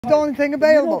The only thing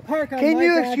available. Can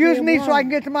you excuse me so I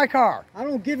can get to my car? I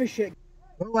don't give a shit.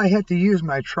 Well, I had to use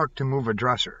my truck to move a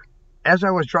dresser. As I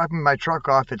was dropping my truck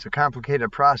off, it's a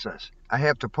complicated process. I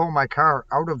have to pull my car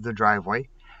out of the driveway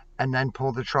and then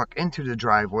pull the truck into the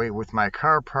driveway with my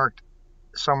car parked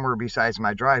somewhere besides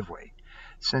my driveway.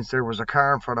 Since there was a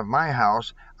car in front of my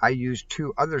house, I used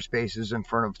 2 other spaces in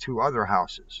front of 2 other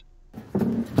houses.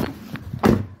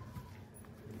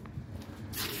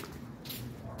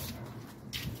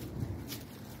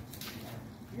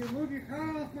 You move your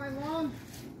car off my lawn?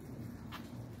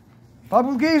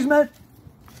 Public easement.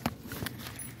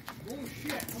 Oh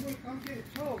shit, I'm gonna come get it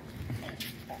towed.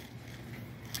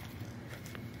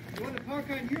 You want to park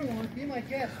on your lawn? Be my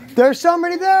guest. There's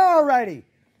somebody there already.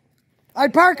 I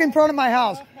park in front of my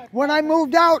house. When I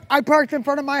moved out, I parked in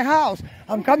front of my house.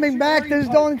 I'm coming back. This is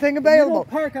the only thing available.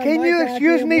 Can you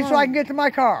excuse me so I can get to my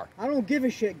car? I don't give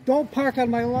a shit. Don't park on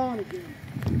my lawn again.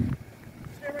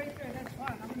 Stay right there. That's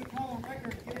fine. I'm going to call a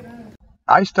record and get it on.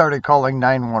 I started calling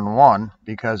 911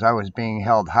 because I was being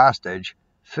held hostage.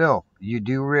 Phil, you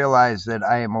do realize that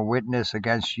I am a witness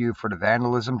against you for the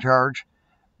vandalism charge?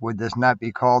 Would this not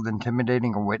be called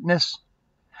intimidating a witness?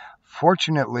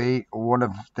 Fortunately, one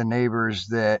of the neighbors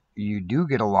that you do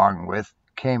get along with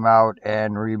came out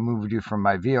and removed you from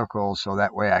my vehicle so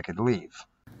that way I could leave.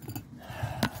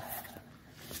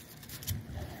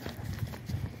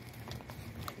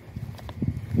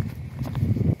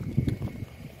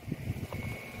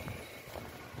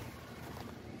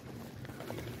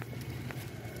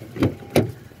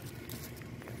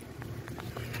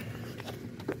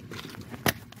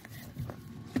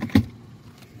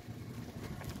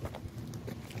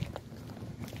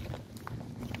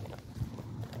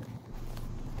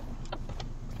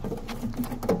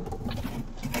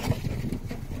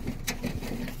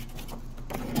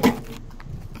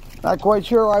 Not quite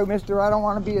sure why, mister. I don't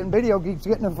want to be in video geeks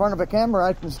getting in front of a camera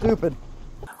acting stupid.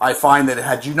 I find that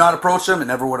had you not approached him, it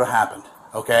never would have happened.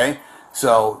 Okay?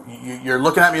 So you're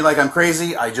looking at me like I'm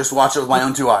crazy. I just watched it with my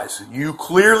own 2 eyes. You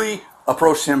clearly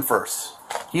approached him first.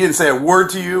 He didn't say a word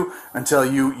to you until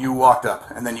you walked up,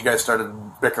 and then you guys started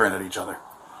bickering at each other.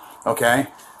 Okay?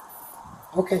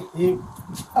 Okay,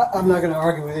 I'm not going to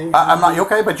argue with you. I'm not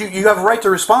okay, but you have a right to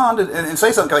respond and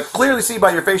say something. I clearly see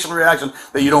by your facial reaction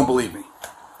that you don't believe me.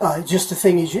 Just the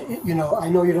thing is, you know, I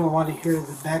know you don't want to hear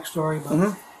the backstory,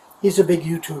 but he's a big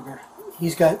YouTuber.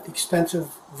 He's got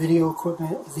expensive video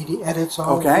equipment. He edits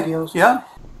all the videos. Yeah.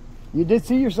 You did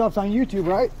see yourself on YouTube,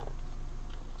 right?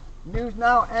 News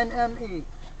Now NME.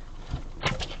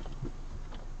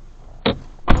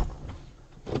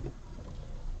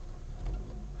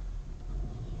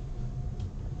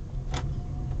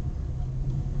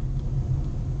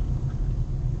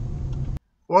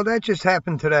 Well, that just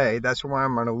happened today. That's why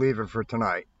I'm going to leave it for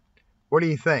tonight. What do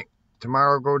you think?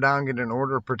 Tomorrow go down and get an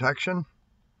order of protection?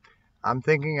 I'm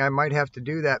thinking I might have to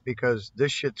do that because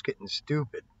this shit's getting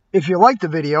stupid. If you liked the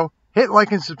video, hit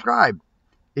like and subscribe.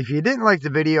 If you didn't like the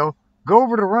video, go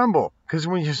over to Rumble, because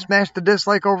when you smash the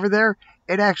dislike over there,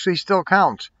 it actually still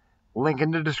counts. Link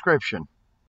in the description.